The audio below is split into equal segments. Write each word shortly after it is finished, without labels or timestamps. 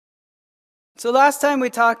So last time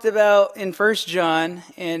we talked about in 1 John,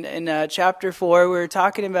 in chapter 4, we were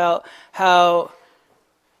talking about how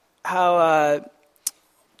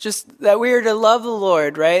just that we are to love the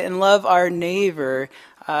Lord, right? And love our neighbor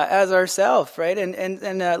as ourselves, right?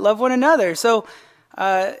 And love one another. So,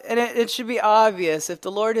 and it should be obvious if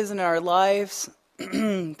the Lord is in our lives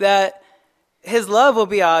that his love will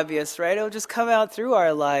be obvious, right? It'll just come out through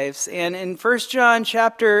our lives. And in 1 John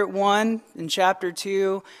chapter 1 and chapter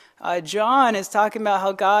 2, John is talking about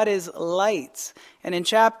how God is light. And in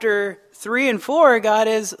chapter 3 and 4, God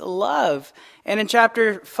is love. And in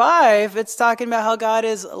chapter 5, it's talking about how God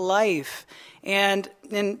is life. And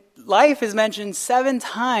life is mentioned 7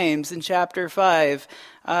 times in chapter 5.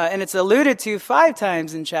 And it's alluded to 5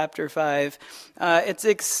 times in chapter 5. It's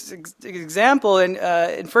example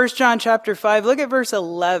in 1 John chapter 5. Look at verse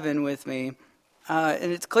 11 with me.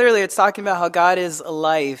 And it's talking about how God is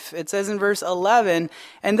life. It says in verse 11,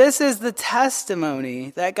 and this is the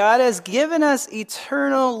testimony that God has given us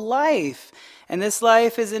eternal life. And this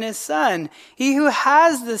life is in his Son. He who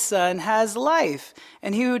has the Son has life.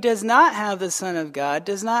 And he who does not have the Son of God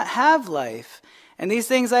does not have life. And these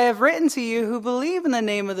things I have written to you who believe in the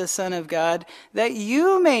name of the Son of God, that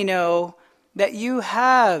you may know that you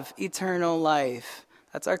have eternal life.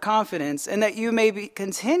 That's our confidence. And that you may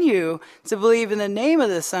continue to believe in the name of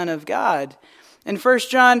the Son of God. In 1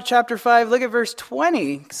 John chapter 5, look at verse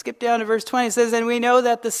 20. Skip down to verse 20. It says, and we know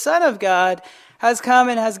that the Son of God has come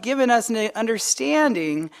and has given us an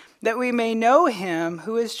understanding that we may know him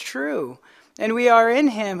who is true. And we are in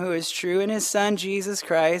him who is true, in his Son, Jesus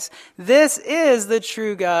Christ. This is the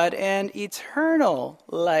true God and eternal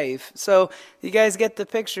life. So you guys get the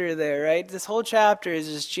picture there, right? This whole chapter is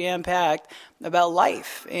just jam-packed about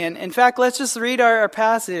life. And in fact, let's just read our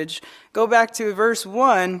passage. Go back to verse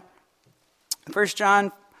 1, 1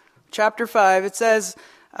 John chapter 5. It says,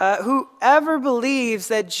 whoever believes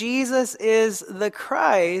that Jesus is the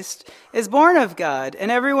Christ is born of God, and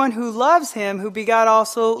everyone who loves him who begot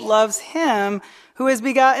also loves him who is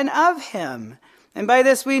begotten of him. And by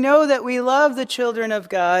this we know that we love the children of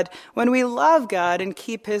God when we love God and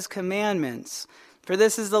keep his commandments. For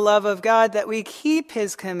this is the love of God, that we keep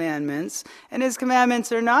his commandments, and his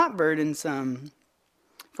commandments are not burdensome.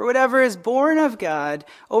 For whatever is born of God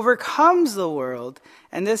overcomes the world,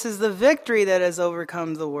 and this is the victory that has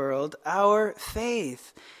overcome the world, our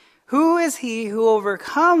faith. Who is he who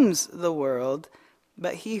overcomes the world,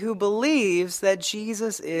 but he who believes that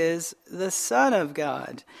Jesus is the Son of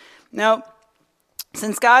God? Now,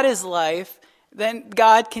 since God is life, then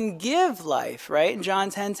God can give life, right? In John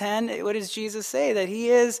 10:10, what does Jesus say? That he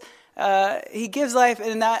gives life,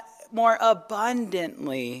 and that more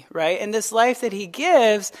abundantly, right? And this life that he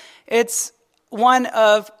gives, it's one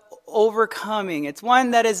of overcoming. It's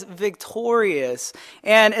one that is victorious,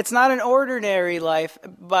 and it's not an ordinary life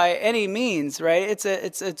by any means, right?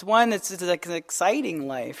 It's one that's like an exciting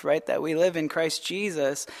life, right? That we live in Christ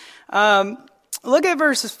Jesus. Look at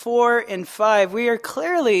verses 4 and 5. We are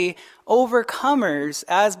clearly overcomers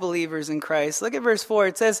as believers in Christ. Look at verse 4.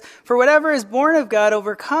 It says, for whatever is born of God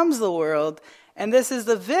overcomes the world, and this is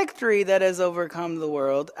the victory that has overcome the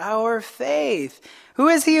world, our faith. Who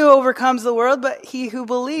is he who overcomes the world but he who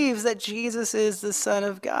believes that Jesus is the Son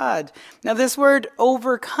of God? Now this word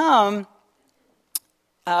overcome,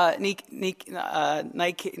 Nike,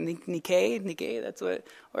 that's what,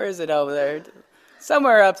 where is it over there?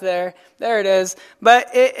 Somewhere up there. There it is. But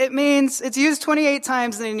it means, it's used 28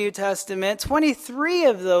 times in the New Testament. 23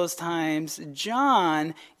 of those times,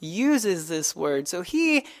 John uses this word. So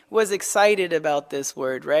he was excited about this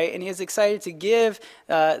word, right? And he was excited to give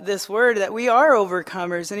this word that we are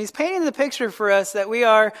overcomers. And he's painting the picture for us that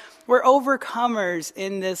we're overcomers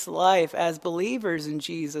in this life as believers in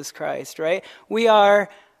Jesus Christ, right? We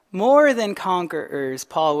are more than conquerors,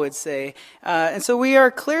 Paul would say. And so we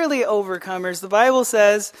are clearly overcomers. The Bible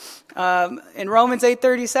says in Romans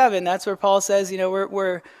 8:37, that's where Paul says,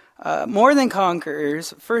 we're more than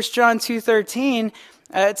conquerors. 1 John 2:13,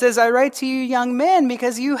 it says, I write to you young men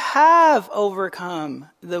because you have overcome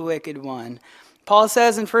the wicked one. Paul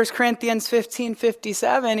says in 1 Corinthians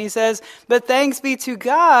 15:57, he says, but thanks be to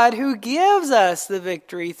God who gives us the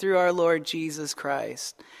victory through our Lord Jesus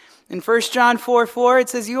Christ. In 1 John 4:4, it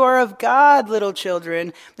says, you are of God, little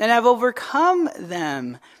children, and have overcome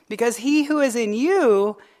them, because he who is in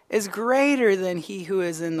you is greater than he who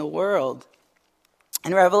is in the world.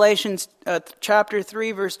 In Revelation chapter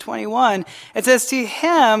 3, verse 21, it says, to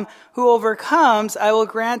him who overcomes, I will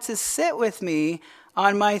grant to sit with me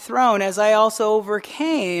on my throne, as I also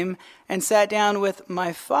overcame and sat down with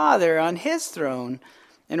my Father on his throne.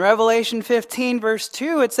 In Revelation 15, verse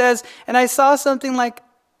 2, it says, and I saw something like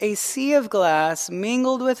a sea of glass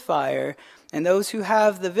mingled with fire, and those who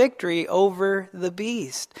have the victory over the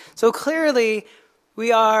beast. So clearly,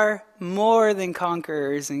 we are more than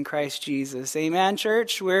conquerors in Christ Jesus. Amen,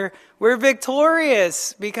 church? We're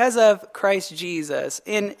victorious because of Christ Jesus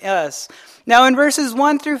in us. Now, in verses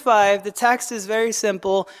 1 through 5, the text is very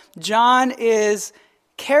simple. John is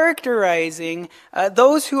characterizing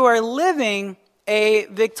those who are living a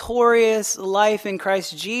victorious life in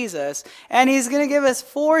Christ Jesus. And he's going to give us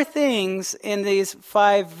 4 things in these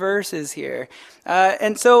 5 verses here.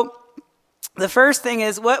 And so the first thing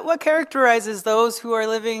is, what characterizes those who are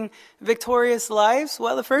living victorious lives?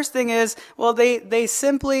 Well, the first thing is, they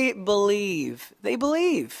simply believe. They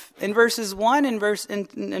believe. In verses 1 and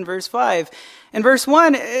in verse 5. In verse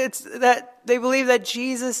 1, it's that they believe that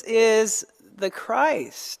Jesus is the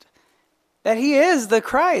Christ. That he is the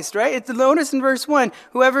Christ, right? Notice in verse 1,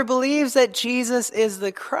 whoever believes that Jesus is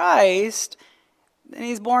the Christ, then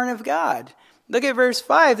he's born of God. Look at verse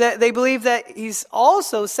 5, that they believe that he's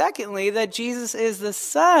also, secondly, that Jesus is the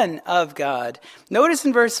Son of God. Notice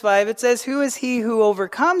in verse 5, it says, who is he who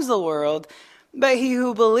overcomes the world, but he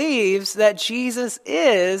who believes that Jesus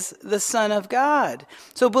is the Son of God.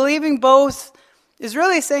 So believing both is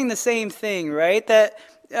really saying the same thing, right? That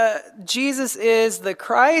Jesus is the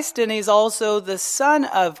Christ and he's also the Son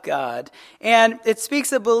of God. And it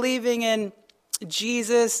speaks of believing in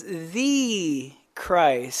Jesus the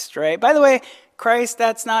Christ, right? By the way, Christ,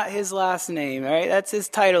 that's not his last name, right? That's his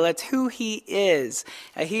title. That's who he is.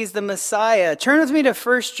 He's the Messiah. Turn with me to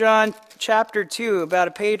 1 John chapter 2, about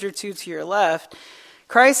a page or two to your left.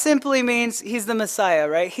 Christ simply means he's the Messiah,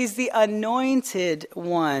 right? He's the anointed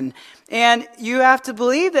one. And you have to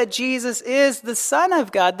believe that Jesus is the Son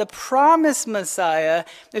of God, the promised Messiah,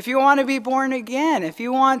 if you want to be born again, if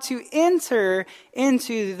you want to enter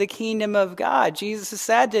into the kingdom of God. Jesus has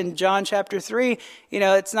said in John chapter 3,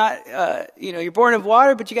 it's not, you're born of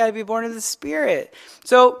water, but you got to be born of the Spirit.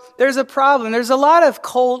 So there's a problem. There's a lot of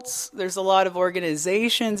cults. There's a lot of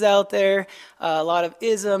organizations out there, a lot of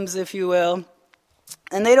isms, if you will.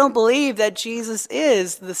 And they don't believe that Jesus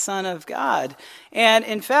is the Son of God. And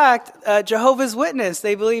in fact, Jehovah's Witness,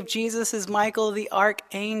 they believe Jesus is Michael the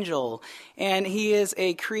Archangel, and he is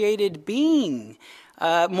a created being.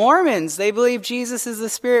 Mormons, they believe Jesus is the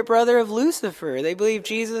spirit brother of Lucifer. They believe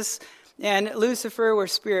Jesus and Lucifer were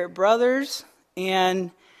spirit brothers,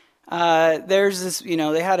 and there's this,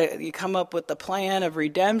 they had to come up with the plan of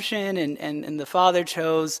redemption, and the Father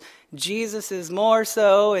chose Jesus is more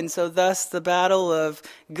so, and so thus the battle of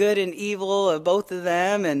good and evil of both of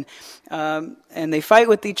them, and they fight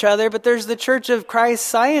with each other. But there's the Church of Christ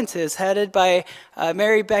Scientists, headed by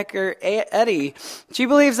Mary Becker Eddy. She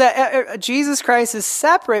believes that Jesus Christ is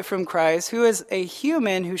separate from Christ, who is a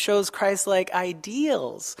human who shows Christ-like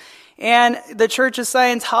ideals. And the Church of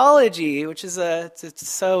Scientology, which is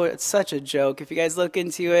it's such a joke. If you guys look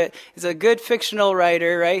into it, he's a good fictional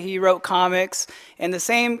writer, right? He wrote comics, and the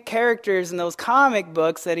same characters in those comic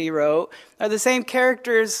books that he wrote are the same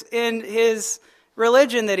characters in his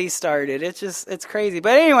religion that he started. It's crazy.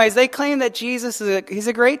 But anyways, they claim that Jesus he's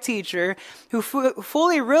a great teacher who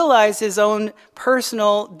fully realized his own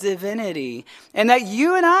personal divinity. And that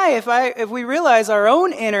you and I, if we realize our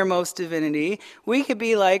own innermost divinity, we could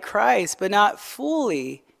be like Christ, but not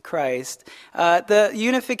fully Christ. The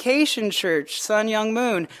Unification Church, Sun Young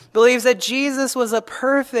Moon, believes that Jesus was a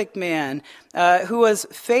perfect man who was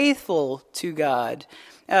faithful to God.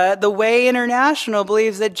 The Way International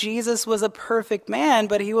believes that Jesus was a perfect man,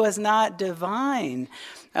 but he was not divine.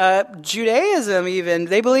 Judaism even,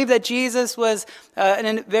 they believe that Jesus was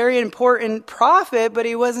a very important prophet, but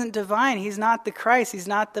he wasn't divine. He's not the Christ. He's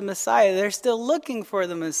not the Messiah. They're still looking for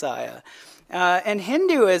the Messiah. And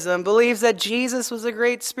Hinduism believes that Jesus was a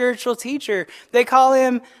great spiritual teacher. They call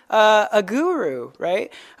him a guru,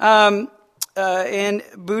 right? And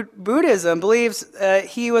Buddhism believes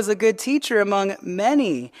he was a good teacher among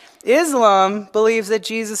many. Islam believes that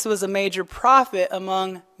Jesus was a major prophet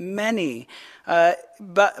among many.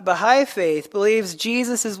 Baha'i faith believes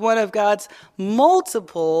Jesus is one of God's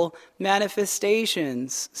multiple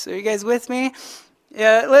manifestations. So you guys with me?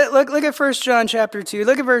 Yeah, look at 1 John chapter 2.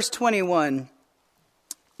 Look at verse 21.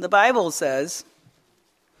 The Bible says,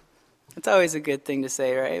 it's always a good thing to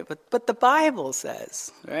say, right? But the Bible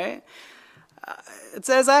says, right? It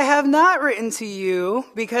says, I have not written to you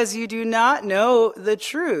because you do not know the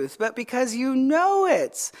truth, but because you know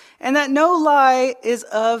it, and that no lie is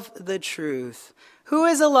of the truth. Who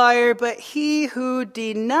is a liar but he who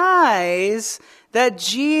denies that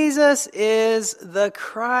Jesus is the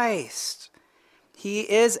Christ? He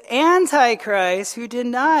is Antichrist who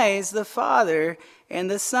denies the Father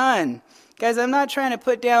and the Son. Guys, I'm not trying to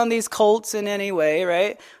put down these cults in any way,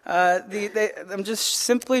 right? I'm just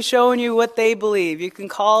simply showing you what they believe. You can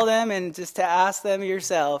call them and just to ask them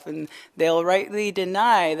yourself, and they'll rightly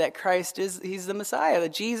deny that he's the Messiah,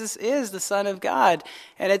 that Jesus is the Son of God.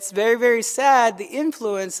 And it's very, very sad, the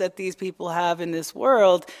influence that these people have in this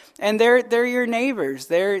world. And they're your neighbors.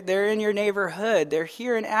 They're in your neighborhood. They're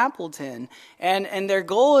here in Appleton. And their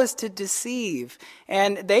goal is to deceive.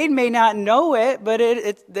 And they may not know it, but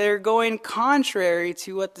they're going contrary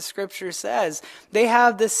to what the scripture says. They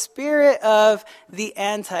have the spirit of the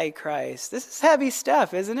Antichrist. This is heavy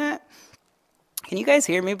stuff, isn't it? Can you guys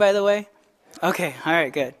hear me, by the way? Okay, all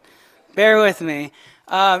right, good. Bear with me.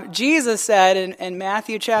 Jesus said in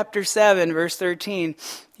Matthew chapter 7, verse 13,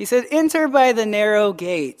 he said, "Enter by the narrow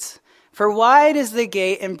gate. For wide is the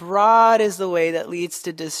gate and broad is the way that leads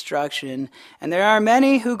to destruction. And there are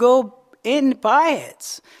many who go in by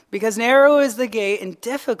it. Because narrow is the gate and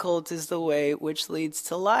difficult is the way which leads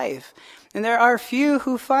to life. And there are few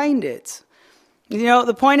who find it." You know,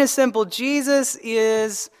 the point is simple. Jesus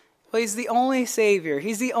is... Well, he's the only Savior.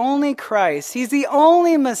 He's the only Christ. He's the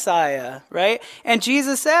only Messiah, right? And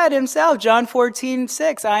Jesus said himself, John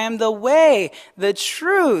 14:6, "I am the way, the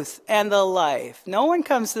truth, and the life. No one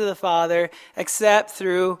comes to the Father except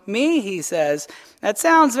through me," he says. That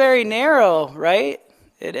sounds very narrow, right?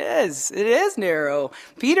 It is. It is narrow.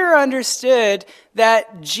 Peter understood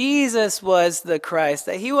that Jesus was the Christ,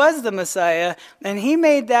 that he was the Messiah, and he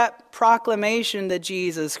made that proclamation to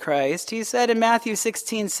Jesus Christ. He said in Matthew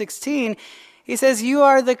 16:16, he says, "You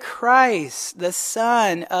are the Christ, the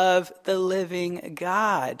Son of the living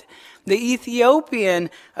God." The Ethiopian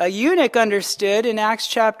eunuch understood in Acts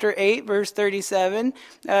chapter 8, verse 37.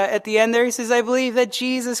 At the end there he says, "I believe that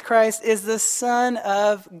Jesus Christ is the Son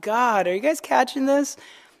of God." Are you guys catching this?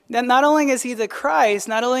 That not only is he the Christ,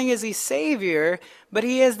 not only is he Savior, but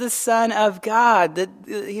he is the Son of God.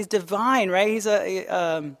 He's divine, right?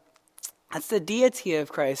 That's the deity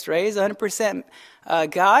of Christ, right? He's 100%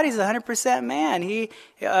 God. He's 100% man.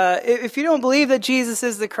 If you don't believe that Jesus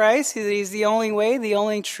is the Christ, he's the only way, the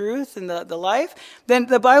only truth, and the life, then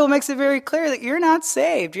the Bible makes it very clear that you're not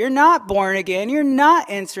saved. You're not born again. You're not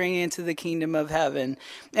entering into the kingdom of heaven.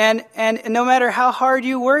 And no matter how hard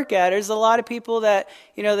you work at it, there's a lot of people that,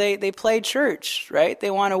 you know, they play church, right?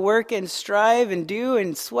 They want to work and strive and do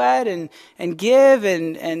and sweat and give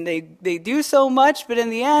and they do so much, but in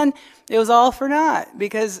the end, it was all for naught,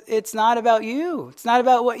 because it's not about you. It's not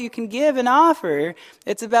about what you can give and offer.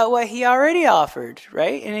 It's about what he already offered,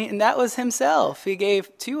 right? And that was himself. He gave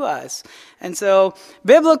to us. And so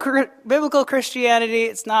biblical Christianity,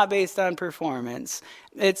 it's not based on performance.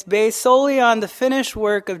 It's based solely on the finished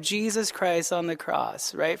work of Jesus Christ on the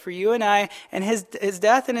cross, right? For you and I, and his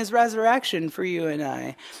death and his resurrection for you and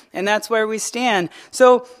I. And that's where we stand.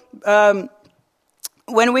 So,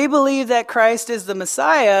 when we believe that Christ is the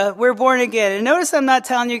Messiah, we're born again. And notice I'm not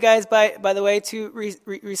telling you guys, by the way, to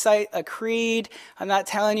recite a creed. I'm not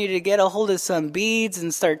telling you to get a hold of some beads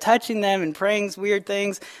and start touching them and praying weird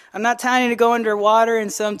things. I'm not telling you to go underwater in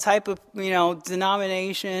some type of,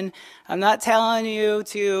 denomination. I'm not telling you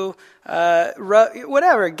to,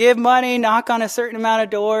 give money, knock on a certain amount of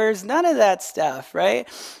doors. None of that stuff, right?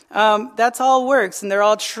 That's all works. And they're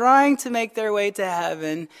all trying to make their way to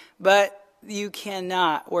heaven, but you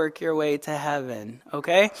cannot work your way to heaven,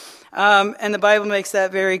 okay? And the Bible makes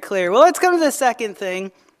that very clear. Well, let's come to the second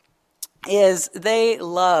thing, is they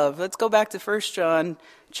love. Let's go back to 1 John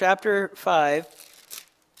chapter 5.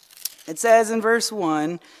 It says in verse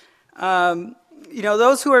 1,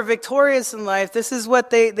 those who are victorious in life, this is what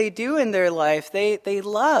they do in their life. They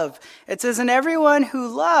love. It says, "And everyone who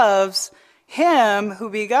loves him who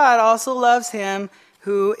begot also loves him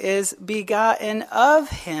who is begotten of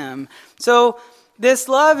him." So this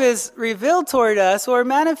love is revealed toward us or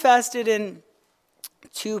manifested in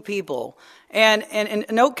two people. And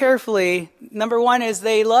note carefully, number one is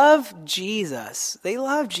they love Jesus. They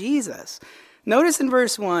love Jesus. Notice in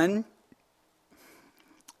verse 1,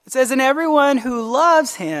 it says, "And everyone who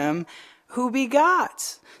loves him who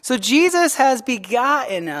begot." So Jesus has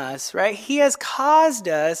begotten us, right? He has caused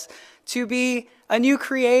us to be a new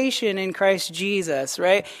creation in Christ Jesus,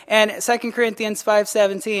 right? And 2 Corinthians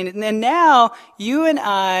 5:17. And then now, you and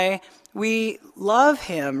I, we love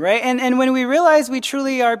him, right? And when we realize we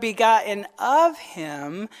truly are begotten of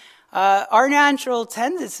him, our natural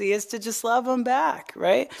tendency is to just love him back,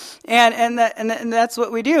 right? And that's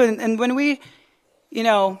what we do. And when we,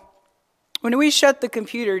 When we shut the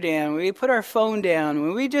computer down, when we put our phone down,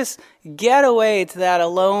 when we just get away to that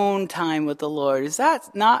alone time with the Lord, is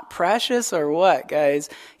that not precious or what, guys?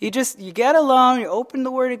 You get alone, you open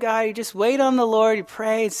the Word of God, you just wait on the Lord, you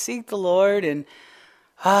pray, seek the Lord, and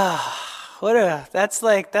that's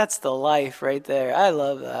the life right there. I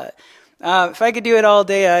love that. If I could do it all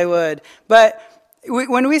day, I would. But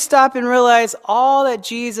when we stop and realize all that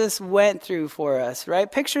Jesus went through for us,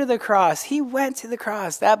 right? Picture the cross. He went to the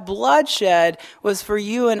cross. That bloodshed was for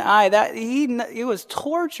you and I. That he was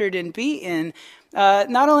tortured and beaten,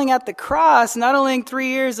 not only at the cross, not only 3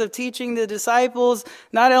 years of teaching the disciples,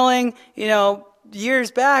 not only,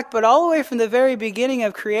 years back, but all the way from the very beginning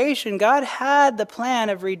of creation, God had the plan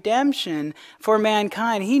of redemption for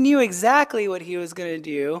mankind. He knew exactly what he was going to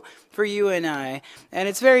do for you and I. And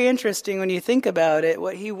it's very interesting when you think about it,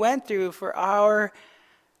 what he went through on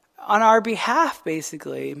our behalf,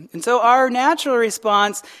 basically. And so our natural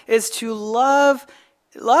response is to love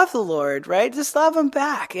the Lord, right? Just love him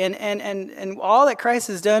back and all that Christ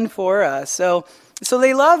has done for us. So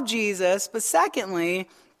they love Jesus, but secondly,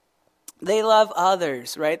 they love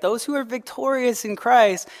others, right? Those who are victorious in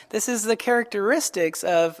Christ, this is the characteristics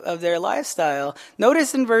of their lifestyle.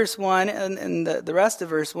 Notice in verse 1 and the rest of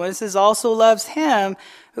verse 1, it says, also loves him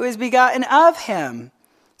who is begotten of him.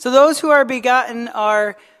 So those who are begotten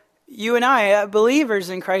are you and I,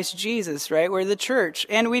 believers in Christ Jesus, right? We're the church.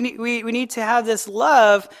 And we need to have this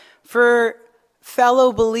love for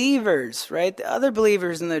fellow believers, right? The other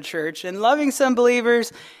believers in the church. And loving some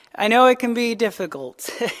believers, I know it can be difficult.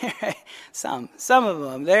 Some of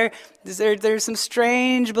them. There's some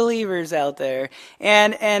strange believers out there,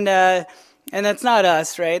 and that's not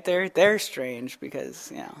us, right? They're strange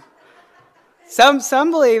because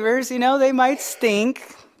some believers, they might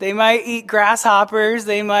stink. They might eat grasshoppers.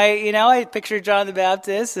 They might, I picture John the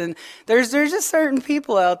Baptist, and there's just certain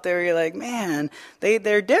people out there. You're like, man,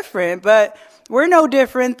 they're different, but we're no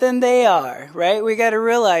different than they are, right? We got to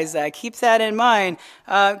realize that. Keep that in mind.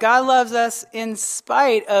 God loves us in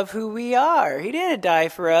spite of who we are. He didn't die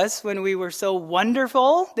for us when we were so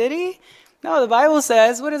wonderful, did he? No, the Bible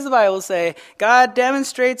says, what does the Bible say? God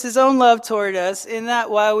demonstrates his own love toward us in that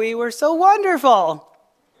while we were so wonderful.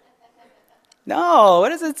 No, what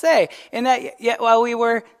does it say? In that yet while we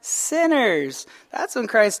were sinners. That's when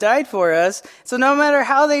Christ died for us. So no matter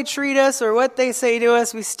how they treat us or what they say to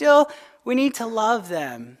us, we need to love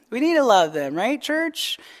them. We need to love them, right,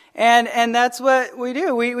 church? And that's what we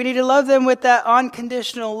do. We need to love them with that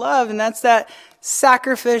unconditional love, and that's that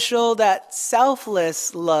sacrificial, that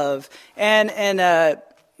selfless love. And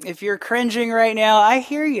if you're cringing right now, I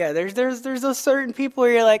hear you. There's those certain people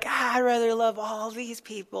where you're like, I'd rather love all these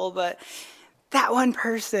people, but that one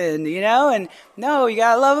person, and no, you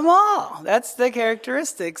gotta love them all. That's the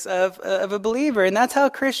characteristics of a believer, and that's how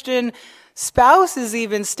Christian spouses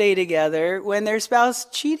even stay together when their spouse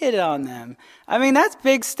cheated on them. I mean, that's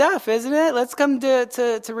big stuff, isn't it? Let's come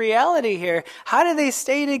to reality here. How do they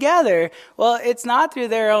stay together? Well, it's not through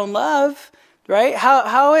their own love, right?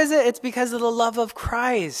 How is it? It's because of the love of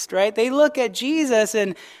Christ, right? They look at Jesus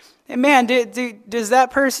and man, does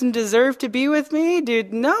that person deserve to be with me?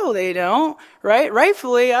 Dude, no, they don't, right?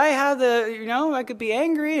 Rightfully, I have I could be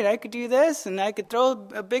angry and I could do this and I could throw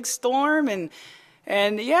a big storm and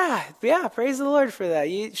yeah, praise the Lord for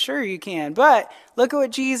that. Sure you can. But look at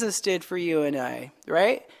what Jesus did for you and I,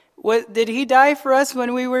 right? Did he die for us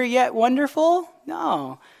when we were yet wonderful?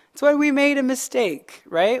 No. It's when we made a mistake,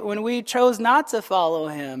 right? When we chose not to follow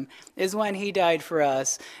him is when he died for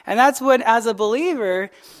us. And that's when, as a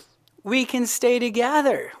believer, we can stay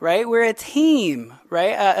together, right? We're a team,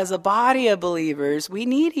 right? As a body of believers, we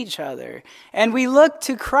need each other. And we look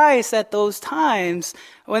to Christ at those times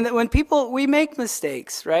when we make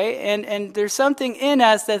mistakes, right? And there's something in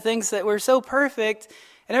us that thinks that we're so perfect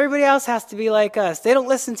and everybody else has to be like us. They don't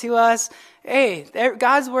listen to us. Hey,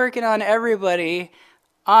 God's working on everybody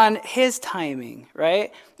on his timing,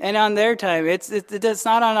 right? And on their time. It's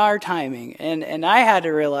not on our timing. And I had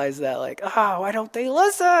to realize that, why don't they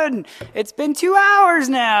listen? It's been 2 hours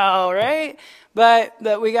now, right?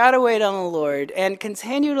 But we got to wait on the Lord and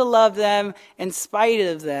continue to love them in spite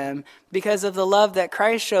of them because of the love that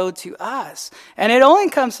Christ showed to us. And it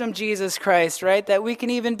only comes from Jesus Christ, right? That we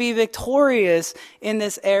can even be victorious in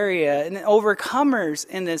this area and overcomers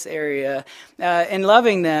in this area in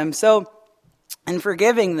loving them. And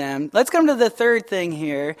forgiving them. Let's come to the third thing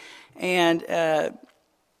here. And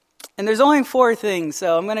there's only 4 things,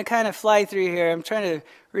 so I'm going to kind of fly through here. I'm trying to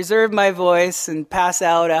reserve my voice and pass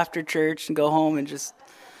out after church and go home and just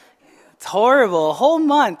It's horrible. A whole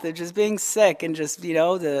month of just being sick and just,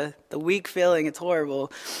 the weak feeling. It's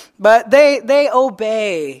horrible. But they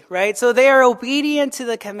obey, right? So they are obedient to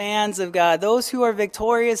the commands of God. Those who are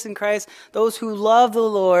victorious in Christ, those who love the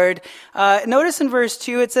Lord. Notice in verse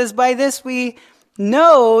 2, it says, by this we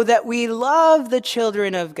know that we love the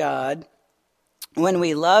children of God when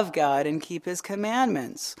we love God and keep his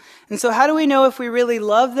commandments. And so how do we know if we really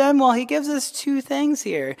love them? Well, he gives us two things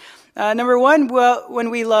here. Number one, well, when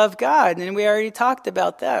we love God, and we already talked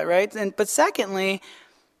about that, right? But secondly,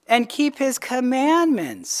 and keep his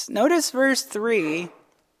commandments. Notice verse 3.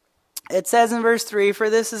 It says in verse 3, for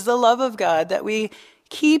this is the love of God, that we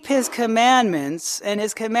keep his commandments, and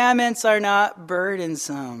his commandments are not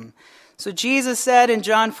burdensome. So Jesus said in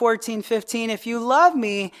John 14:15, if you love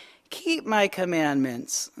me, keep my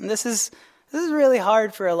commandments. And this is really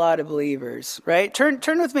hard for a lot of believers, right? Turn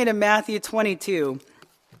with me to Matthew 22.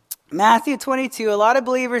 Matthew 22, a lot of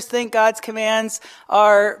believers think God's commands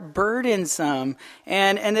are burdensome.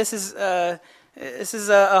 And this is a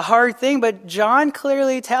hard thing, but John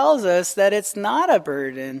clearly tells us that it's not a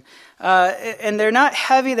burden. And they're not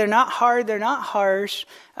heavy, they're not hard, they're not harsh.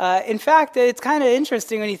 In fact, it's kind of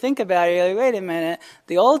interesting when you think about it. You're like, wait a minute,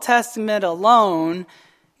 the Old Testament alone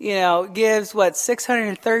gives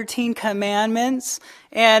 613 commandments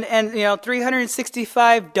and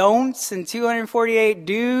 365 don'ts and 248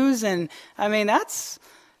 do's. And I mean, that's,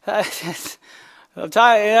 that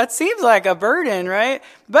seems like a burden, right?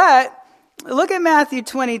 But look at Matthew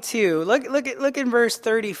 22. Look in verse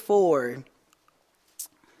 34.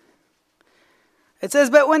 It says,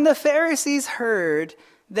 but when the Pharisees heard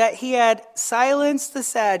that he had silenced the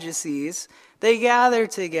Sadducees, they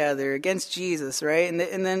gathered together against Jesus, right? And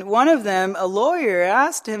then one of them, a lawyer,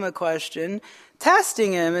 asked him a question,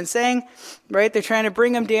 testing him and saying, right, they're trying to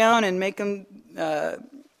bring him down and make him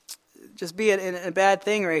just be a bad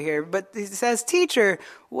thing right here. But he says, teacher,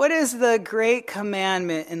 what is the great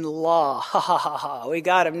commandment in the law? Ha ha ha ha, we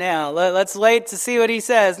got him now. Let's wait to see what he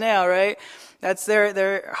says now, right? That's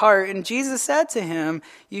their heart. And Jesus said to him,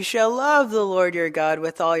 you shall love the Lord your God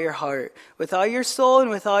with all your heart, with all your soul,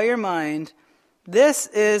 and with all your mind. This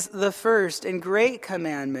is the first and great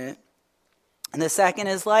commandment. And the second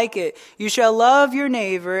is like it. You shall love your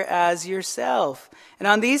neighbor as yourself. And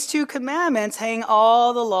on these two commandments hang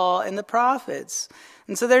all the law and the prophets.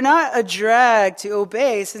 And so they're not a drag to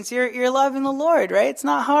obey since you're loving the Lord, right? It's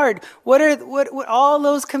not hard. What all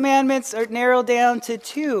those commandments are narrowed down to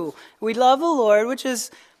two. We love the Lord,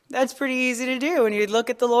 that's pretty easy to do. When you look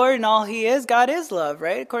at the Lord and all he is, God is love,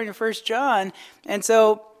 right? According to 1 John. And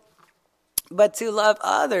so, but to love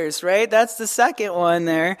others, right? That's the second one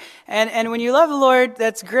there. And when you love the Lord,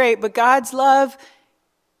 that's great. But God's love,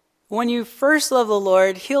 when you first love the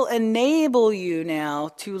Lord, he'll enable you now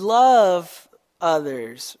to love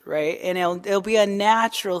others, right? And it'll be a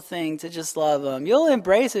natural thing to just love them. You'll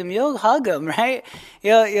embrace them. You'll hug them, right?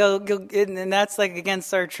 And that's like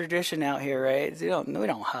against our tradition out here, right? We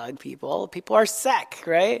don't hug people. People are sick,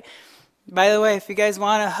 right? By the way, if you guys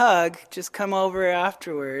want a hug, just come over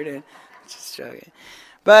afterward and just joking.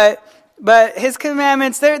 But his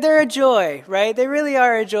commandments, they're a joy, right? They really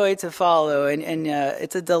are a joy to follow, and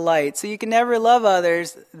it's a delight. So you can never love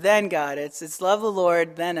others, then God. It's love the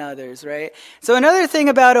Lord, then others, right? So another thing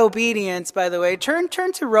about obedience, by the way, turn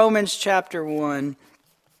to Romans chapter 1.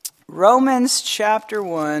 Romans chapter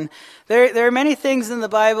 1. There are many things in the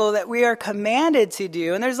Bible that we are commanded to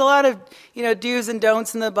do, and there's a lot of do's and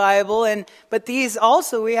don'ts in the Bible, but these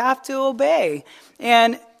also we have to obey.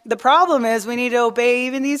 And the problem is we need to obey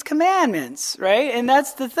even these commandments, right? And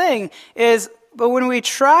that's the thing but when we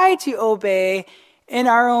try to obey in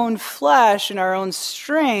our own flesh, in our own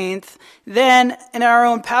strength, then in our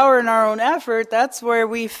own power, in our own effort, that's where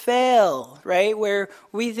we fail, right? Where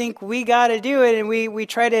we think we got to do it and we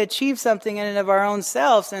try to achieve something in and of our own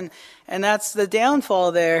selves. And that's the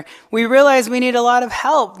downfall there. We realize we need a lot of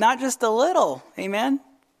help, not just a little. Amen?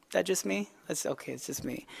 Is that just me? That's okay. It's just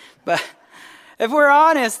me. But if we're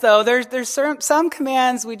honest, though, there's some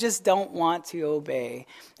commands we just don't want to obey.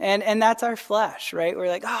 And that's our flesh, right? We're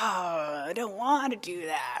like, I don't want to do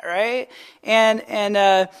that, right?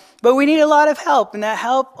 But we need a lot of help, and that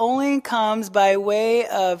help only comes by way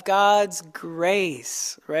of God's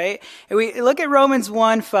grace, right? And we look at Romans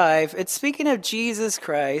 1:5. It's speaking of Jesus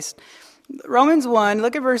Christ. Romans 1,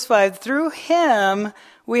 look at verse 5. Through him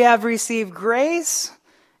we have received grace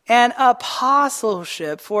and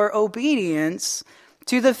apostleship for obedience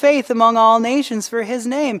to the faith among all nations for his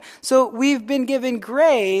name. So we've been given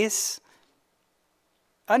grace.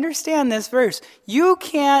 Understand this verse. You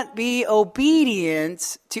can't be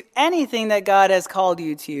obedient to anything that God has called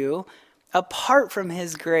you to apart from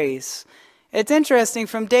his grace. It's interesting,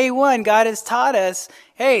 from day one, God has taught us,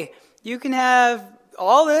 hey, you can have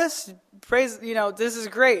all this, praise, this is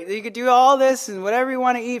great. You could do all this and whatever you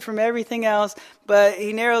want to eat from everything else, but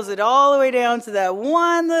he narrows it all the way down to that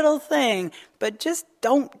one little thing, but just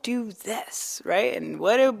don't do this, right? And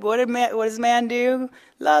what does man do?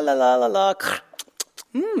 La, la, la, la, la.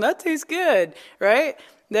 That tastes good, right?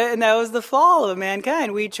 And that was the fall of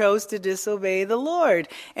mankind. We chose to disobey the Lord.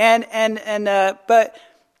 But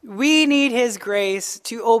we need his grace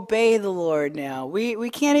to obey the Lord now. We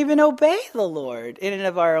can't even obey the Lord in and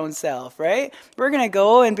of our own self, right? We're going to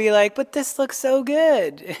go and be like, but this looks so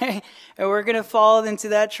good. And we're going to fall into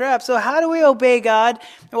that trap. So how do we obey God?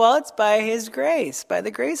 Well, it's by his grace, by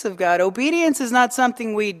the grace of God. Obedience is not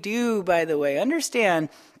something we do, by the way. Understand,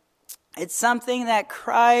 it's something that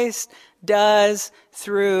Christ does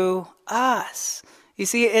through us. You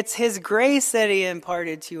see, it's his grace that he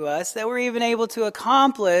imparted to us that we're even able to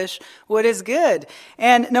accomplish what is good.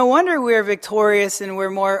 And no wonder we're victorious and we're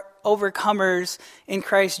more overcomers in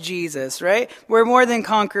Christ Jesus, right? We're more than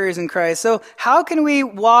conquerors in Christ. So how can we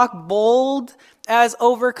walk bold as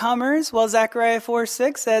overcomers? Well, Zechariah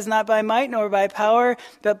 4:6 says, not by might nor by power,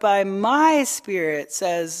 but by my Spirit,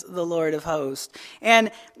 says the Lord of hosts.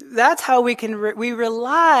 And that's how we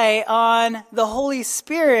rely on the Holy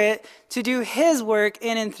Spirit to do his work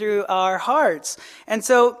in and through our hearts. And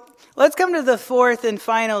so let's come to the fourth and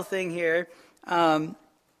final thing here.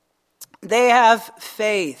 They have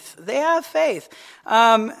faith. They have faith.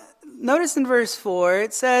 Notice in verse 4,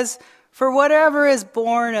 it says, for whatever is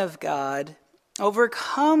born of God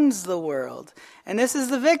overcomes the world. And this is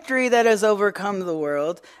the victory that has overcome the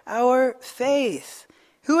world, our faith.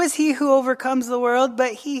 Who is he who overcomes the world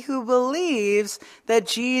but he who believes that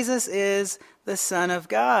Jesus is the Son of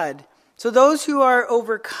God? So those who are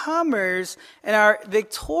overcomers and are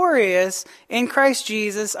victorious in Christ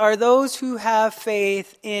Jesus are those who have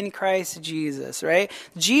faith in Christ Jesus, right?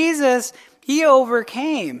 Jesus, he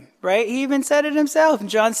overcame, right? He even said it himself in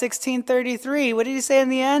John 16:33. What did he say in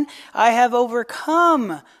the end? I have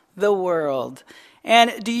overcome the world.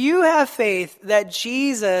 And do you have faith that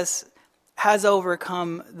Jesus has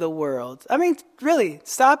overcome the world? I mean, really,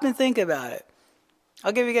 stop and think about it.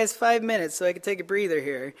 I'll give you guys 5 minutes so I can take a breather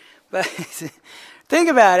here. But think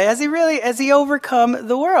about it. Has he overcome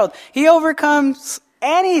the world? He overcomes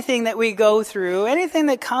anything that we go through, anything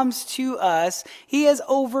that comes to us, he has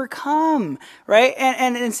overcome, right?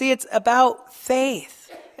 And see, it's about faith.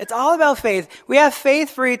 It's all about faith. We have faith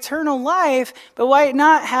for eternal life, but why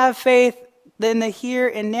not have faith in the here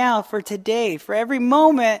and now, for today, for every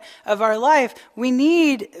moment of our life? We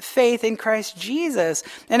need faith in Christ Jesus.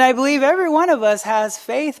 And I believe every one of us has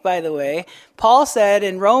faith, by the way. Paul said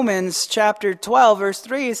in Romans chapter 12, verse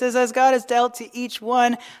 3, he says, as God has dealt to each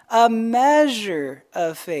one a measure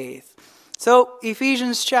of faith. So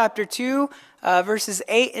Ephesians chapter 2, verses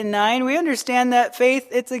 8 and 9, we understand that faith,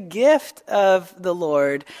 it's a gift of the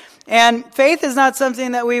Lord. And faith is not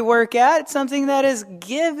something that we work at. It's something that is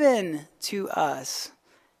given to us.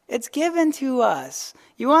 It's given to us.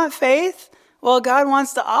 You want faith? Well, God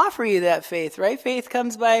wants to offer you that faith, right? Faith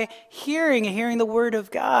comes by hearing and hearing the word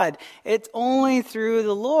of God. It's only through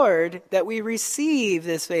the Lord that we receive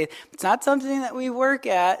this faith. It's not something that we work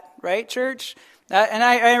at, right, church? And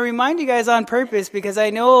I remind you guys on purpose because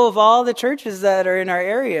I know of all the churches that are in our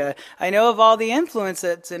area. I know of all the influence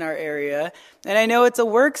that's in our area. And I know it's a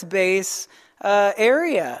works-based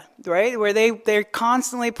area, right? Where they're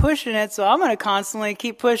constantly pushing it. So I'm going to constantly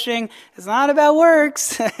keep pushing. It's not about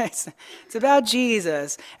works. It's about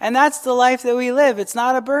Jesus. And that's the life that we live. It's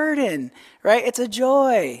not a burden, right? It's a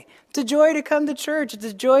joy. It's a joy to come to church. It's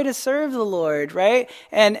a joy to serve the Lord, right?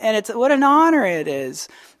 And it's what an honor it is.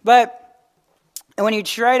 But and when you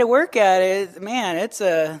try to work at it, man,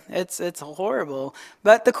 it's horrible.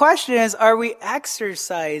 But the question is, are we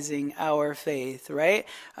exercising our faith, right?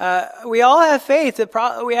 We all have faith.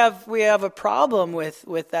 We have a problem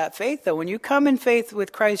with that faith, though. When you come in faith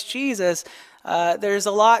with Christ Jesus, there's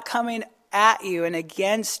a lot coming at you and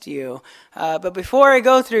against you. But before I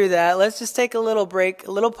go through that, let's just take a little break,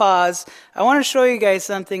 a little pause. I want to show you guys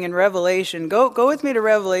something in Revelation. Go with me to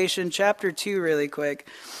Revelation chapter 2 really quick.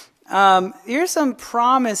 Here's some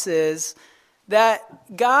promises that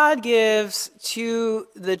God gives to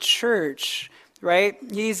the church, right?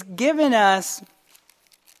 He's given us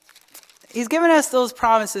those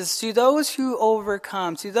promises to those who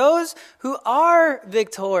overcome, to those who are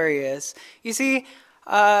victorious. You see,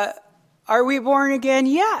 are we born again?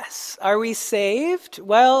 Yes. Are we saved?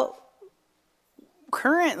 Well,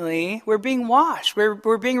 currently, we're being washed.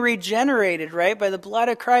 We're being regenerated, right, by the blood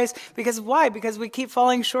of Christ. Because why? Because we keep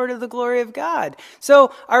falling short of the glory of God.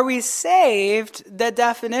 So are we saved? That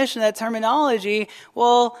definition, that terminology,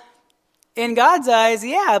 well, in God's eyes,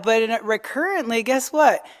 yeah, but currently, guess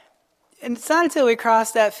what? And it's not until we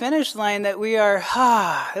cross that finish line that we are,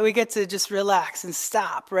 that we get to just relax and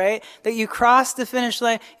stop, right? That you cross the finish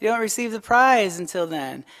line, you don't receive the prize until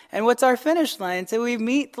then. And what's our finish line? Until we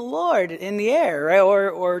meet the Lord in the air, right?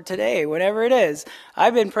 Or today, whatever it is.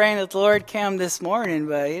 I've been praying that the Lord come this morning,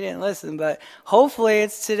 but he didn't listen. But hopefully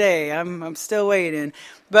it's today. I'm still waiting.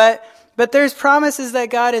 But there's promises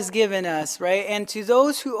that God has given us, right? And to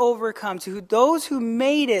those who overcome, to those who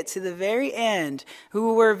made it to the very end,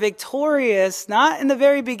 who were victorious, not in the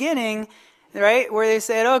very beginning, right? Where they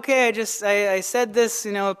said, okay, I said this,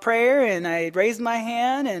 prayer, and I raised my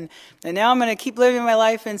hand, and now I'm going to keep living my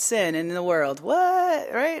life in sin and in the world.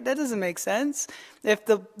 What? Right? That doesn't make sense. If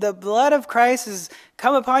the blood of Christ has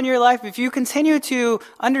come upon your life, if you continue to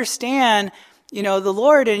understand the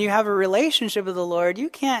Lord, and you have a relationship with the Lord, you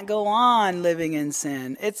can't go on living in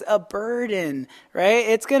sin. It's a burden, right?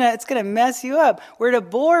 It's gonna mess you up. We're to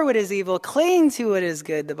abhor what is evil, cling to what is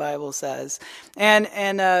good, the Bible says.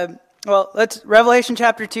 Let's Revelation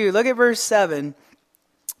chapter 2. Look at verse 7.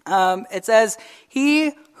 It says,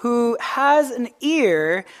 "He who has an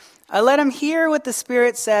ear, let him hear what the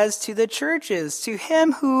Spirit says to the churches. To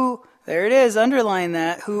him who," there it is, underline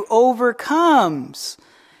that, "who overcomes,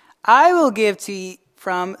 I will give to eat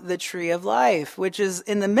from the tree of life, which is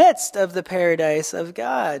in the midst of the paradise of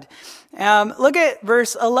God." Look at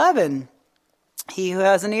verse 11. "He who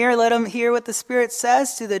has an ear, let him hear what the Spirit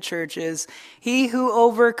says to the churches. He who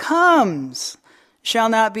overcomes shall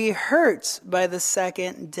not be hurt by the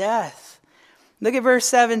second death." Look at verse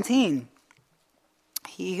 17.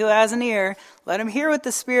 "He who has an ear, let him hear what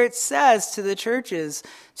the Spirit says to the churches.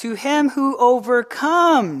 To him who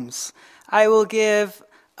overcomes, I will give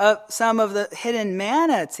some of the hidden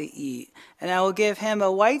manna to eat, and I will give him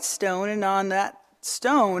a white stone, and on that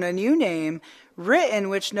stone a new name written,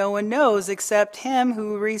 which no one knows except him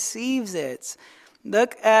who receives it."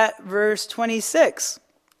 Look at verse 26.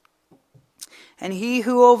 "And he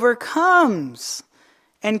who overcomes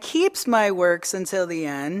and keeps my works until the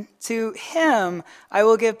end, to him I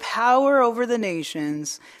will give power over the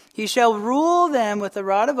nations. He shall rule them with a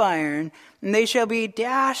rod of iron, and they shall be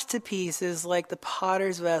dashed to pieces like the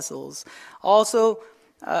potter's vessels. Also,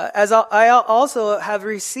 as I also have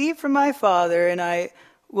received from my Father, and I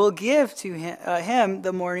will give to him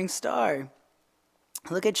the morning star."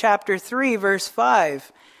 Look at chapter 3, verse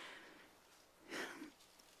 5.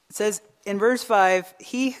 It says in verse 5,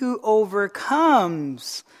 "He who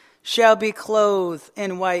overcomes shall be clothed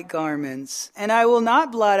in white garments, and I will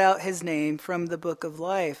not blot out his name from the book of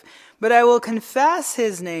life, but I will confess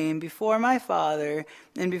his name before my Father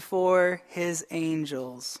and before his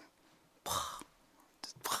angels."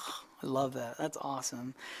 I love that. That's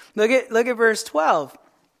awesome. Look at verse 12.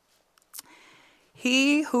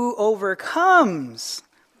 "He who overcomes,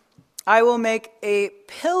 I will make a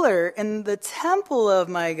pillar in the temple of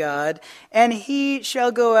my God, and he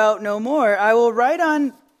shall go out no more. I will write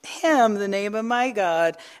on him the name of my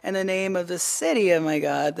God and the name of the city of my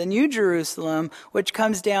God, the new Jerusalem, which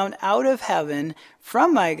comes down out of heaven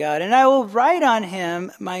from my God, and I will write on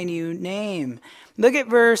him my new name." Look at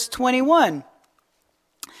verse 21.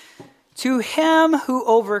 "To him who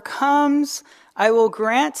overcomes, I will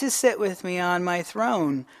grant to sit with me on my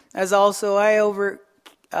throne, as I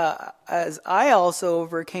also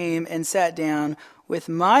overcame and sat down with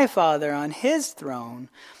my Father on his throne."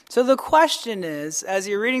 So the question is, as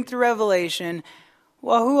you're reading through Revelation,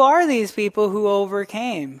 well, who are these people who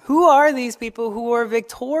overcame? Who are these people who are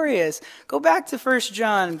victorious? Go back to 1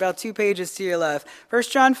 John, about 2 pages to your left.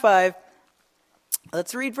 1 John 5.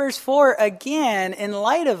 Let's read verse 4 again in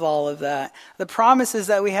light of all of that, the promises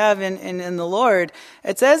that we have in the Lord.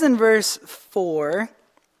 It says in verse 4,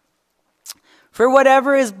 "For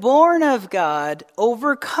whatever is born of God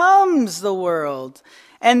overcomes the world.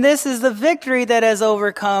 And this is the victory that has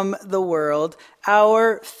overcome the world,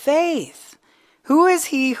 our faith. Who is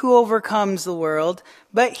he who overcomes the world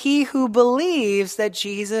but he who believes that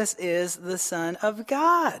Jesus is the Son of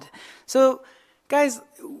God?" So, guys,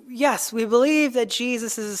 yes, we believe that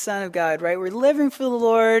Jesus is the Son of God, right? We're living for the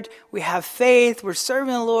Lord. We have faith. We're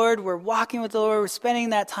serving the Lord. We're walking with the Lord. We're spending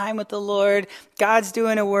that time with the Lord. God's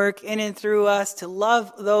doing a work in and through us to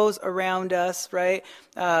love those around us, right?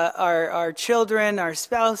 Our children, our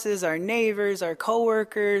spouses, our neighbors, our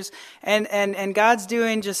coworkers, and God's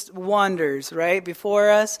doing just wonders, right, before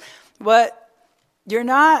us. But you're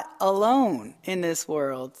not alone in this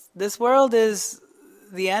world. This world is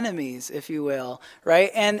the enemies, if you will,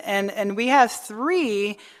 right? And we have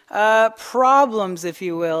three problems, if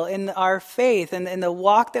you will, in our faith and in the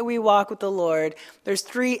walk that we walk with the Lord. There's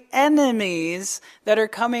three enemies that are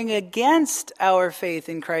coming against our faith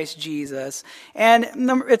in Christ Jesus. And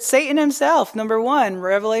it's Satan himself. Number one,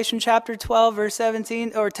 Revelation chapter 12, verse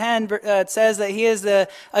 17 or 10, it says that he is the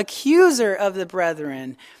accuser of the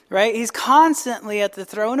brethren. Right? He's constantly at the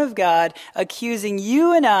throne of God accusing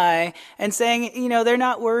you and I and saying, they're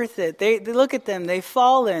not worth it. They look at them. They've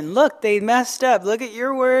fallen. Look, they messed up. Look at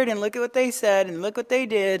your word and look at what they said and look what they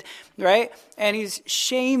did. Right? And he's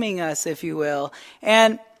shaming us, if you will.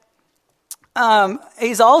 And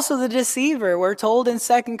he's also the deceiver. We're told in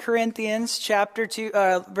 2 Corinthians chapter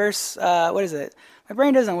 2, verse, what is it? My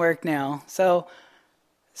brain doesn't work now. So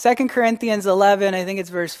 2 Corinthians 11, I think it's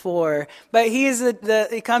verse 4. But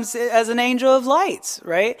he comes as an angel of lights,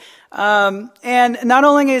 right? And not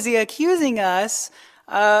only is he accusing us,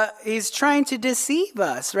 he's trying to deceive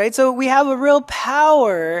us, right? So we have a real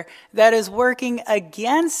power that is working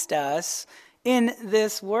against us in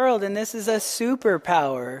this world, and this is a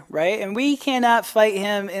superpower, right? And we cannot fight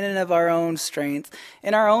him in and of our own strength,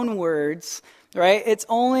 in our own words, right? It's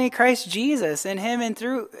only Christ Jesus and him in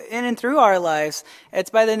and through our lives. It's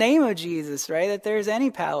by the name of Jesus, right, that there's any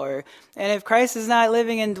power. And if Christ is not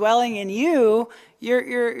living and dwelling in you,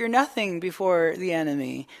 you're nothing before the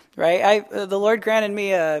enemy, right? The Lord granted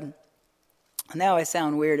me now I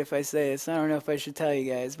sound weird if I say this. I don't know if I should tell you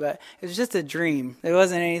guys, but it was just a dream. It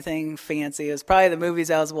wasn't anything fancy. It was probably the movies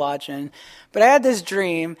I was watching. But I had this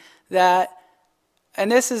dream and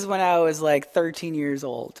this is when I was like 13 years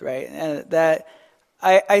old, right? And that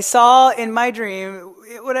I saw in my dream,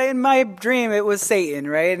 it was Satan,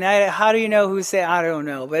 right? And how do you know who's Satan? I don't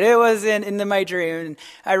know. But it was in my dream. And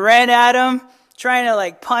I ran at him, trying to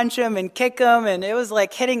like punch him and kick him. And it was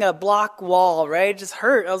like hitting a block wall, right? It just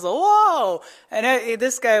hurt. I was like, whoa. And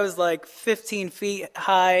this guy was like 15 feet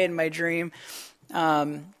high in my dream.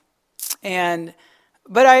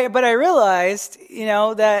 But I realized,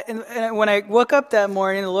 that when I woke up that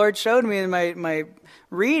morning, the Lord showed me in my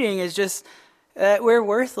reading is just that we're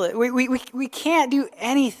worthless. We can't do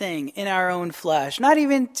anything in our own flesh,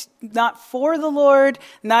 not for the Lord,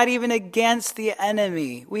 not even against the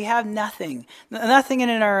enemy. We have nothing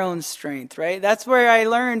in our own strength, right? That's where I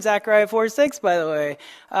learned Zechariah 4:6, by the way.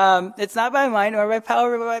 It's not by might nor by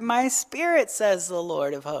power, but by my spirit, says the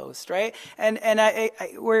Lord of hosts, right? And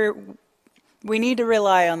we need to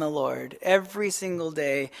rely on the Lord every single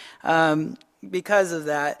day because of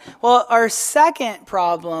that. Well, our second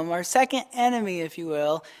problem, our second enemy, if you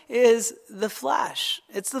will, is the flesh.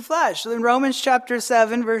 It's the flesh. In Romans chapter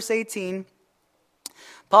 7, verse 18,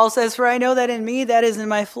 Paul says, "For I know that in me, that is in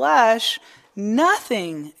my flesh,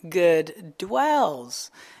 nothing good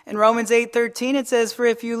dwells." In Romans 8:13, it says, "For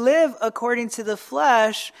if you live according to the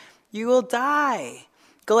flesh, you will die."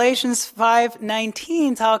 Galatians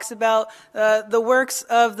 5:19 talks about the works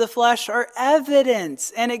of the flesh are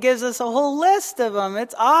evident, and it gives us a whole list of them.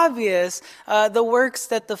 It's obvious, the works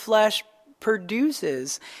that the flesh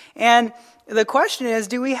produces. And the question is,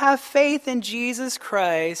 do we have faith in Jesus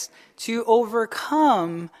Christ to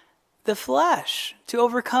overcome the flesh, to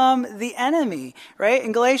overcome the enemy, right?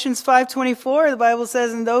 In Galatians 5:24, the Bible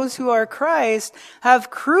says, "And those who are Christ have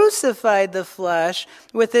crucified the flesh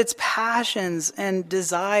with its passions and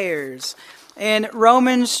desires." In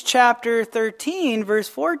Romans chapter 13, verse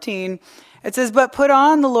 14, it says, "But put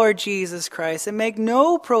on the Lord Jesus Christ and make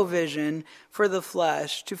no provision for the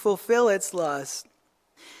flesh to fulfill its lust."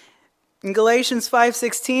 In Galatians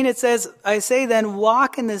 5:16, it says, "I say then,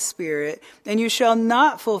 walk in the Spirit, and you shall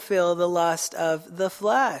not fulfill the lust of the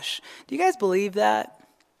flesh." Do you guys believe that?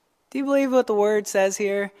 Do you believe what the word says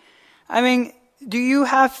here? I mean, do you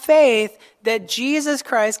have faith that Jesus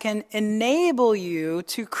Christ can enable you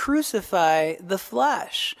to crucify the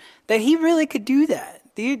flesh? That he really could do that?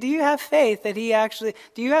 Do you have faith that do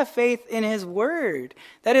you have faith in his word?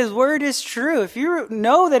 That his word is true? If you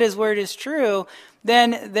know that his word is true,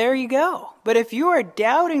 then there you go. But if you are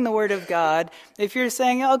doubting the word of God, if you're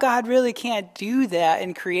saying, oh, God really can't do that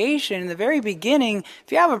in creation, in the very beginning,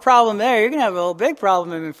 if you have a problem there, you're going to have a big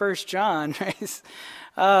problem in 1 John, right?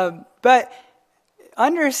 But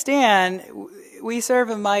understand, we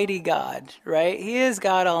serve a mighty God, right? He is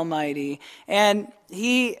God Almighty, and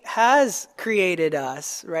he has created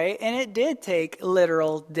us, right? And it did take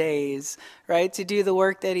literal days, right, to do the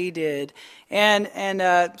work that he did. And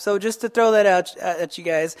so just to throw that out at you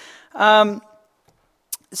guys.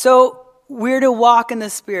 So we're to walk in the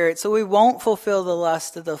Spirit, so we won't fulfill the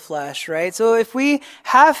lust of the flesh, right? So if we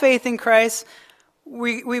have faith in Christ,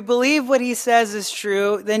 we believe what he says is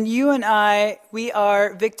true, then you and I, we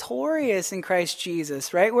are victorious in Christ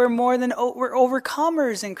Jesus, right? We're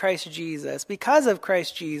overcomers in Christ Jesus because of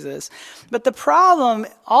Christ Jesus. But the problem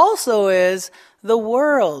also is the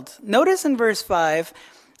world. Notice in verse 5,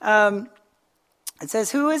 it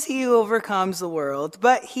says, who is he who overcomes the world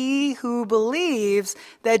but he who believes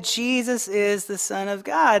that Jesus is the Son of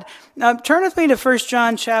God? Now turn with me to 1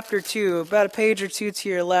 John chapter 2, about a page or two to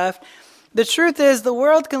your left. The truth is, the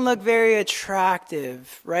world can look very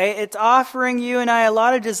attractive, right? It's offering you and I a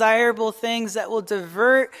lot of desirable things that will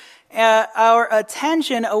divert our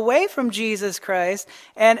attention away from Jesus Christ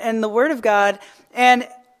and the Word of God and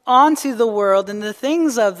onto the world and the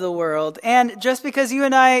things of the world. And just because you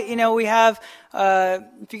and I, we have,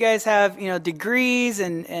 if you guys have, degrees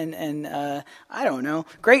and I don't know,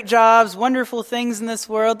 great jobs, wonderful things in this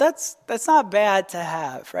world, that's not bad to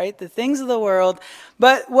have, right? The things of the world.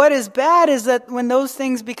 But what is bad is that when those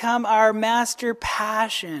things become our master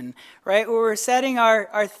passion, right? Where we're setting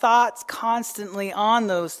our thoughts constantly on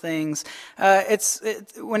those things. It's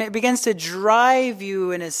when it begins to drive you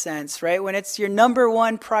in a sense, right? When it's your number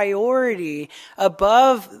one priority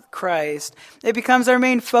above Christ, it becomes our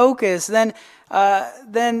main focus. Then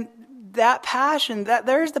that passion,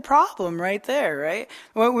 there's the problem right there, right?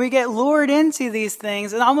 When we get lured into these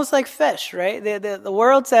things, and almost like fish, right? The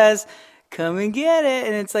world says, come and get it.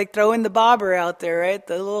 And it's like throwing the bobber out there, right?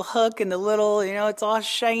 The little hook and the little, it's all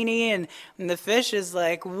shiny. And the fish is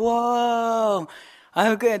like, whoa,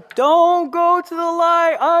 I'm good. Don't go to the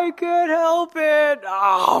light. I can't help it.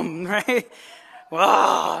 Right?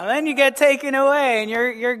 Wow. Then you get taken away and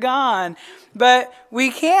you're gone. But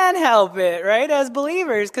we can help it, right? As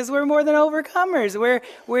believers, because we're more than overcomers.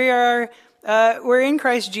 We're in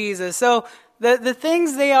Christ Jesus. So the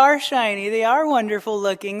things, they are shiny, they are wonderful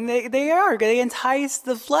looking, they entice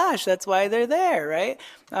the flesh. That's why they're there, right?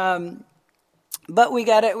 But we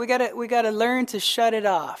gotta learn to shut it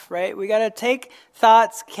off, right? We gotta take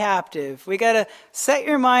thoughts captive. We gotta set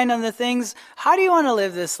your mind on the things. How do you want to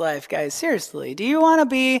live this life, guys? Seriously, do you want to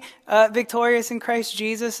be victorious in Christ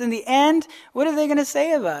Jesus? In the end, what are they going to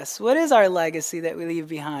say of us? What is our legacy that we leave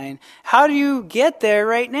behind? How do you get there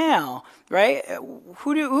right now? Right?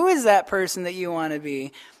 Who is that person that you want to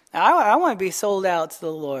be? I want to be sold out to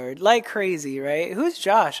the Lord like crazy, right? Who's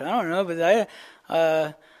Josh? I don't know, but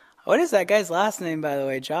what is that guy's last name, by the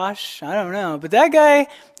way? Josh? I don't know. But that guy,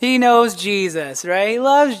 he knows Jesus, right? He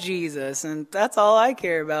loves Jesus, and that's all I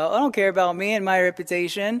care about. I don't care about me and my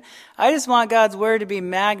reputation. I just want God's word to be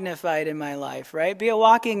magnified in my life, right? Be a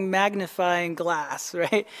walking magnifying glass,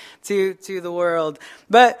 right? To the world.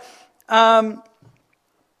 But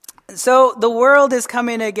so the world is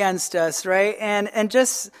coming against us, right? And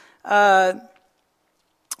just, well,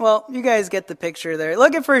 you guys get the picture there.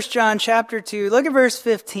 Look at 1 John chapter 2. Look at verse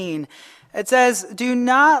 15. It says, do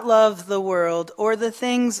not love the world or the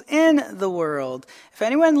things in the world. If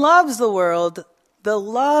anyone loves the world, the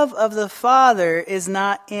love of the Father is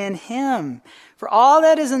not in him. For all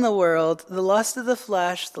that is in the world, the lust of the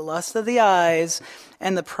flesh, the lust of the eyes,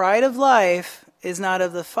 and the pride of life is not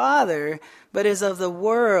of the Father, but is of the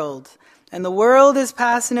world. And the world is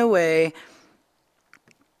passing away,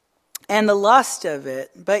 and the lust of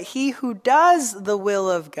it. But he who does the will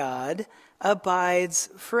of God abides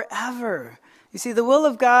forever. You see, the will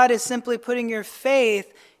of God is simply putting your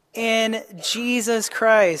faith in Jesus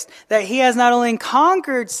Christ, that he has not only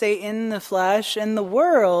conquered Satan, the flesh, and the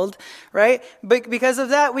world, right? But because of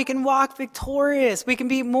that, we can walk victorious. We can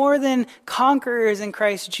be more than conquerors in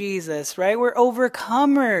Christ Jesus, right? We're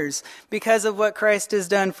overcomers because of what Christ has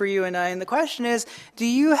done for you and I. And the question is, do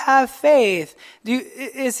you have faith?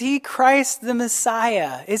 Is he Christ the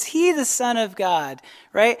Messiah? Is he the Son of God,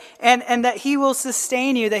 right? And that he will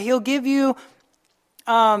sustain you, that he'll give you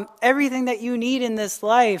everything that you need in this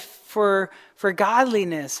life for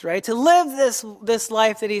godliness, right? To live this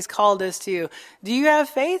life that he's called us to. Do you have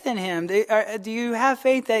faith in him? Do you have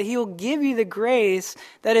faith that he will give you the grace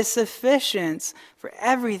that is sufficient for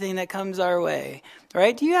everything that comes our way,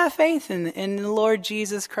 right? Do you have faith in the Lord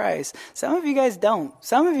Jesus Christ? Some of you guys don't.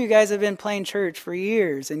 Some of you guys have been playing church for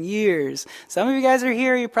years and years. Some of you guys are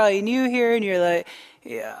here, you're probably new here, and you're like,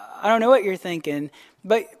 yeah, I don't know what you're thinking.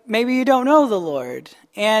 But maybe you don't know the Lord.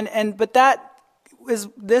 But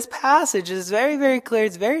this passage is very, very clear.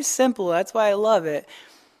 It's very simple. That's why I love it.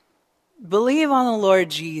 Believe on the Lord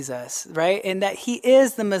Jesus, right? And that he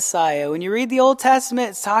is the Messiah. When you read the Old Testament,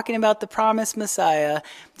 it's talking about the promised Messiah.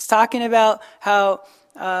 It's talking about how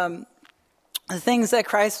the things that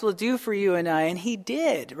Christ will do for you and I. And he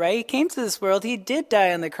did, right? He came to this world. He did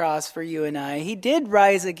die on the cross for you and I. He did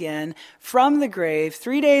rise again from the grave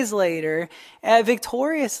 3 days later,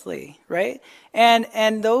 victoriously, right?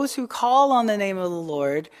 And those who call on the name of the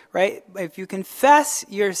Lord, right? If you confess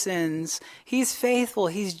your sins, he's faithful,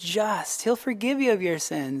 he's just. He'll forgive you of your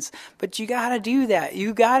sins. But you got to do that.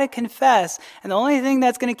 You got to confess. And the only thing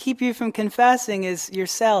that's going to keep you from confessing is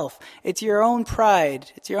yourself. It's your own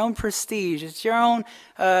pride. It's your own prestige. It's your own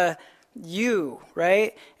you,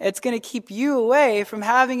 right? It's going to keep you away from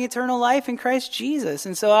having eternal life in Christ Jesus.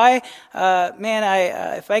 And so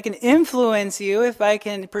if I can influence you, if I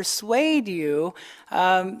can persuade you,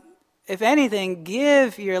 if anything,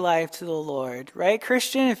 give your life to the Lord, right?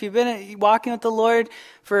 Christian, if you've been walking with the Lord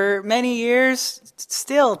for many years,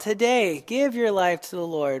 still today, give your life to the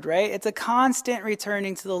Lord, right? It's a constant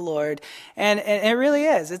returning to the Lord. And it really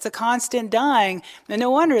is. It's a constant dying. And no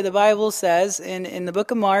wonder the Bible says in the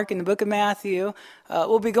book of Mark, in the book of Matthew,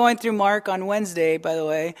 we'll be going through Mark on Wednesday, by the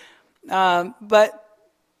way, but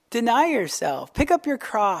deny yourself. Pick up your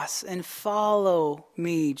cross and follow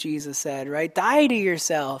me, Jesus said, right? Die to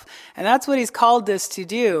yourself. And that's what he's called us to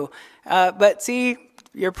do. But see,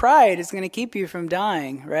 your pride is going to keep you from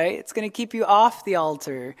dying, right? It's going to keep you off the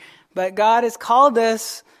altar. But God has called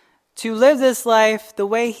us to live this life the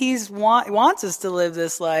way he wants us to live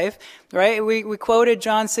this life, right? We quoted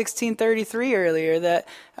John 16:33 earlier that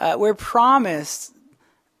we're promised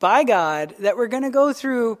by God that we're going to go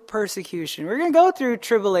through persecution. We're going to go through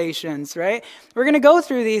tribulations, right? We're going to go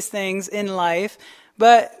through these things in life,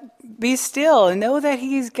 but be still and know that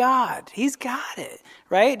he's God. He's got it,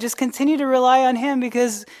 right? Just continue to rely on him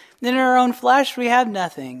because in our own flesh, we have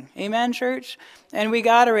nothing. Amen, church? And we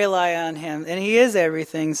got to rely on him, and he is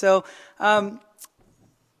everything. So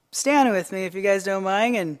stand with me if you guys don't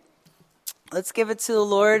mind, and let's give it to the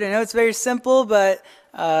Lord. I know it's very simple, but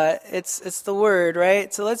it's the word,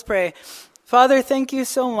 right? So let's pray. Father, thank you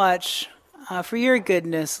so much for your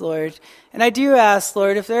goodness, Lord. And I do ask,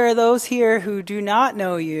 Lord, if there are those here who do not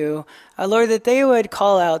know you, Lord, that they would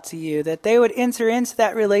call out to you, that they would enter into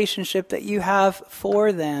that relationship that you have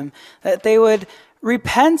for them, that they would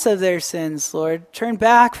repent of their sins, Lord. Turn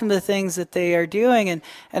back from the things that they are doing and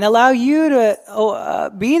allow you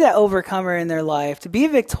to be that overcomer in their life, to be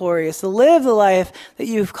victorious, to live the life that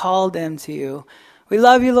you've called them to. We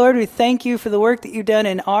love you, Lord. We thank you for the work that you've done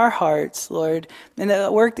in our hearts, Lord, and the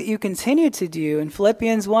work that you continue to do. In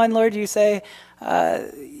Philippians 1, Lord, you say,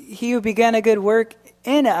 he who began a good work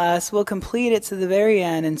in us will complete it to the very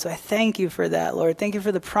end. And so I thank you for that, Lord. Thank you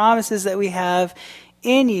for the promises that we have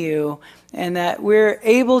in you and that we're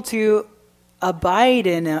able to abide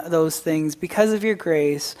in those things because of your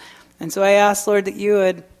grace. And so I ask, Lord, that you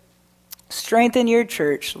would strengthen your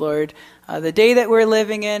church, Lord. The day that we're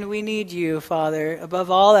living in, we need you, Father, above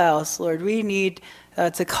all else, Lord. We need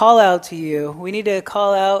to call out to you. We need to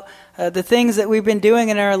call out the things that we've been doing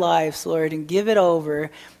in our lives, Lord, and give it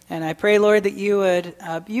over. And I pray, Lord, that you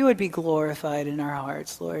would be glorified in our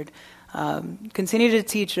hearts, Lord. Continue to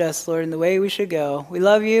teach us, Lord, in the way we should go. We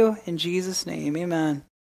love you. In Jesus' name, amen.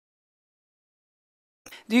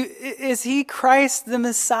 Is he Christ the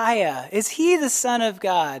Messiah? Is he the Son of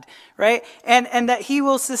God, right? And that he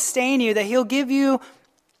will sustain you, that he'll give you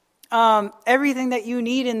everything that you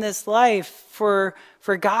need in this life for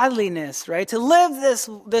godliness, right? To live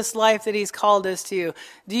this life that he's called us to.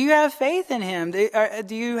 Do you have faith in him?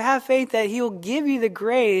 Do you have faith that he'll give you the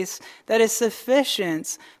grace that is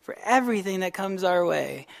sufficient for everything that comes our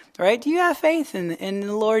way? Right? Do you have faith in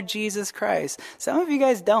the Lord Jesus Christ? Some of you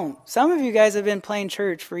guys don't. Some of you guys have been playing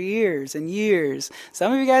church for years and years.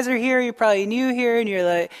 Some of you guys are here, you're probably new here, and you're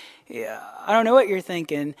like, yeah, I don't know what you're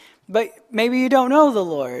thinking. But maybe you don't know the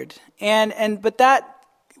Lord. But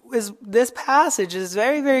this passage is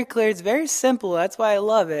very, very clear. It's very simple. That's why I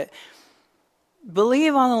love it.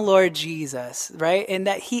 Believe on the Lord Jesus, right? And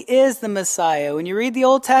that he is the Messiah. When you read the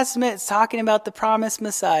Old Testament, it's talking about the promised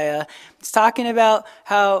Messiah. It's talking about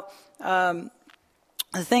how the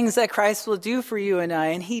things that Christ will do for you and I.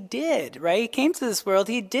 And he did, right? He came to this world.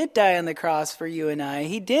 He did die on the cross for you and I.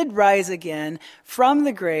 He did rise again from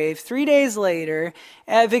the grave 3 days later,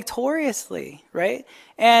 victoriously, right?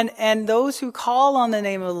 And those who call on the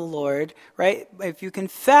name of the Lord, right? If you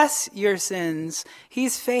confess your sins,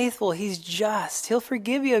 he's faithful. He's just. He'll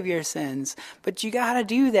forgive you of your sins. But you got to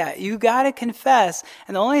do that. You got to confess.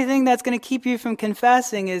 And the only thing that's going to keep you from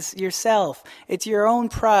confessing is yourself. It's your own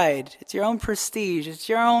pride. It's your own prestige. It's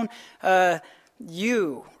your own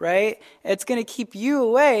you, right? It's going to keep you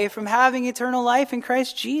away from having eternal life in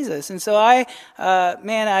Christ Jesus. And so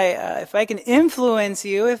if I can influence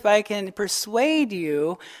you, if I can persuade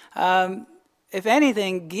you, if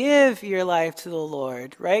anything, give your life to the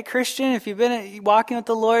Lord, right? Christian, if you've been walking with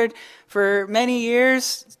the Lord for many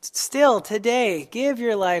years, still today, give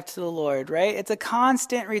your life to the Lord, right? It's a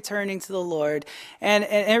constant returning to the Lord. And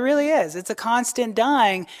it really is. It's a constant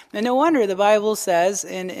dying. And no wonder the Bible says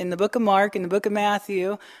in the book of Mark, in the book of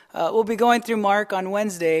Matthew, we'll be going through Mark on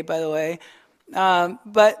Wednesday, by the way,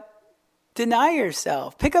 but deny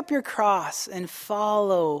yourself. Pick up your cross and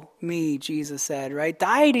follow me, Jesus said, right?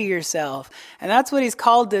 Die to yourself. And that's what he's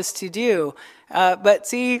called us to do. But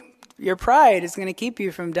see, your pride is going to keep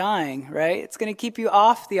you from dying, right? It's going to keep you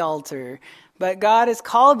off the altar. But God has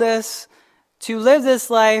called us to live this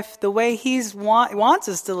life the way he wants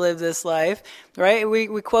us to live this life, right? We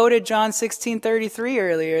quoted John 16:33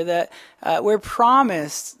 earlier that we're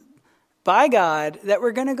promised by God that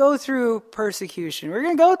we're going to go through persecution. We're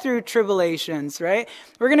going to go through tribulations, right?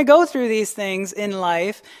 We're going to go through these things in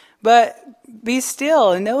life, but be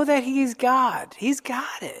still and know that he's God. He's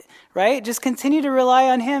got it, right? Just continue to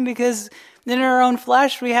rely on him, because in our own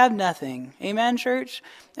flesh, we have nothing. Amen, church?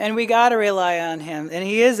 And we got to rely on him, and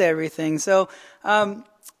he is everything. So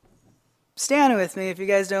stand with me if you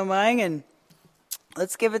guys don't mind, and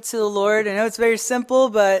let's give it to the Lord. I know it's very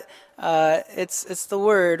simple, but it's the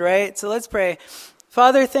word, right? So let's pray.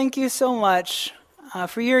 Father, thank you so much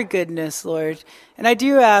for your goodness, Lord. And I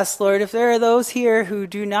do ask, Lord, if there are those here who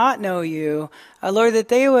do not know you, Lord, that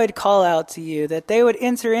they would call out to you, that they would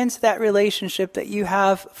enter into that relationship that you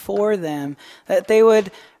have for them, that they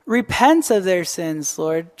would repent of their sins,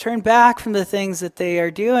 Lord, turn back from the things that they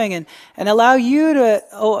are doing, and allow you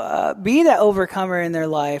to be that overcomer in their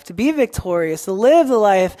life, to be victorious, to live the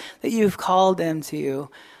life that you've called them to.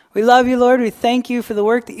 We love you, Lord. We thank you for the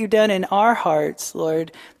work that you've done in our hearts,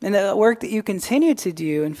 Lord, and the work that you continue to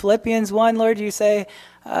do. In Philippians 1, Lord, you say,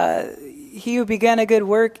 he who began a good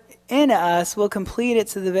work in us will complete it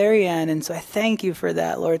to the very end. And so I thank you for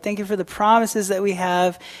that, Lord. Thank you for the promises that we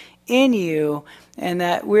have in you, and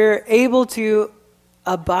that we're able to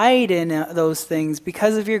abide in those things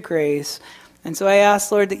because of your grace. And so I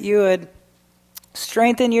ask, Lord, that you would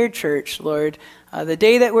strengthen your church, Lord. The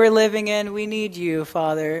day that we're living in, we need you,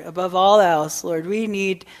 Father, above all else, Lord. We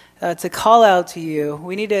need to call out to you.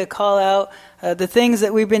 We need to call out the things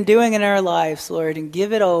that we've been doing in our lives, Lord, and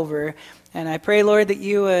give it over. And I pray, Lord, that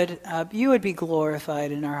you would be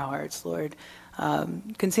glorified in our hearts, Lord.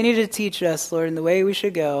 Continue to teach us, Lord, in the way we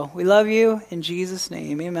should go. We love you. In Jesus'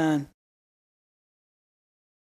 name, amen.